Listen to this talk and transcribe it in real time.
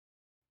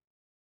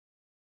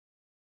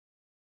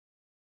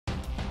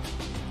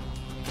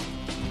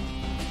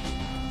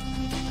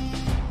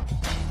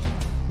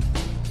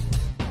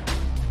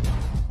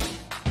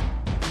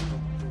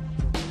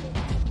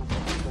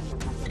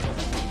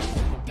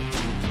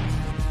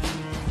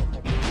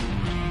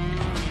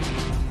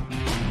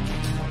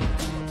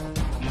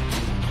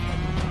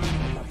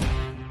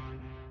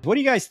what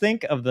do you guys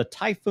think of the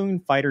Typhoon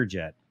fighter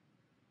jet?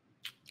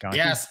 Gonky?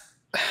 Yes.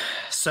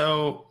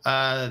 So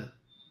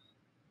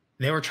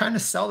they were trying to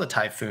sell the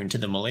Typhoon to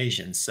the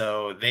Malaysians.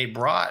 So they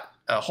brought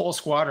a whole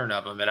squadron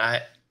of them. And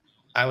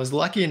I was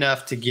lucky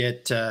enough to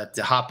get to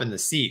hop in the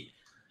seat.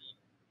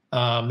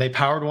 They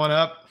powered one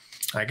up.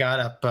 I got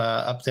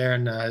up there,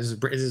 and it was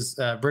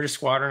a British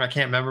squadron. I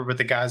can't remember, but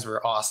the guys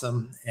were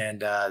awesome.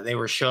 And they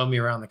were showing me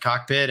around the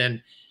cockpit.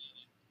 And,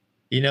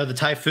 you know, the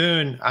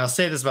Typhoon, I'll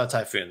say this about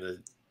Typhoon, the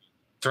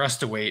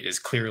thrust to weight is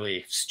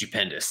clearly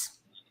stupendous.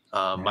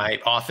 My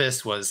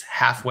office was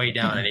halfway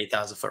down an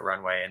 8,000-foot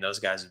runway, and those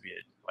guys would be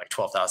at like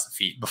 12,000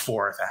 feet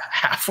before the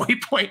halfway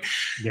point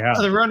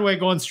of the runway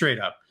going straight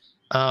up.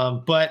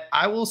 But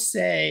I will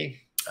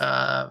say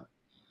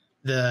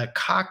the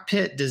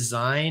cockpit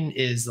design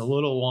is a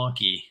little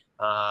wonky.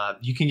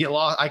 You can get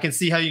lost. I can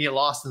see how you get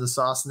lost in the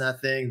sauce in that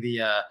thing.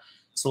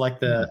 So like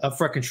the up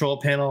front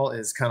control panel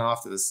is kind of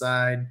off to the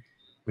side,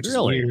 which is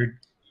weird.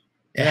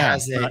 It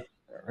has a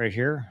right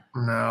here.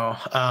 No.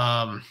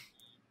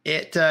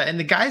 And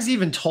the guys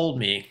even told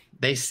me,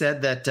 they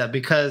said that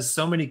because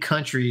so many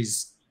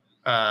countries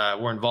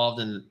were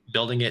involved in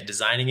building it,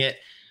 designing it,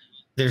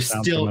 there's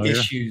still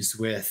issues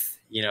with,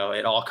 you know,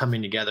 it all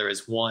coming together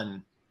as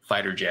one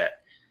fighter jet.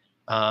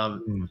 Now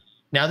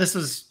this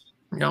was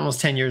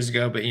almost 10 years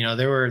ago, but you know,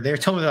 they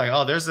told me, like,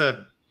 oh, this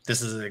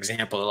is an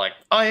example. They're like,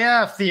 oh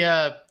yeah, if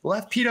the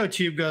left pitot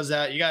tube goes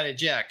out, you got to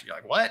eject. You're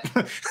like,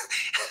 what?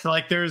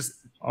 Like there's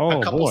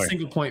a couple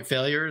single point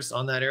failures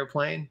on that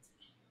airplane.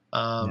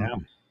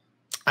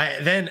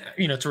 Then,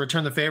 you know, to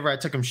return the favor, I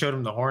took them, showed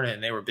them the Hornet,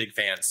 and they were big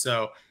fans.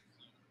 So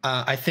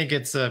I think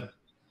it's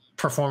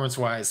performance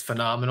wise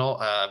phenomenal.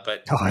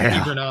 But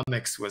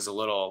ergonomics was a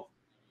little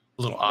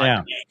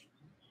odd.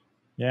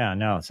 Yeah,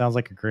 no, it sounds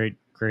like a great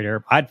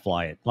air. I'd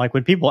fly it. Like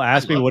when people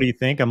ask me, what do you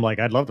think? I'm like,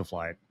 I'd love to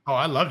fly it. Oh,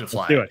 I'd love to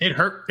fly it. It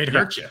hurt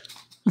you.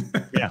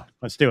 Yeah,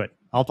 let's do it.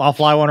 I'll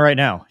fly one right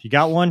now. You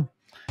got one?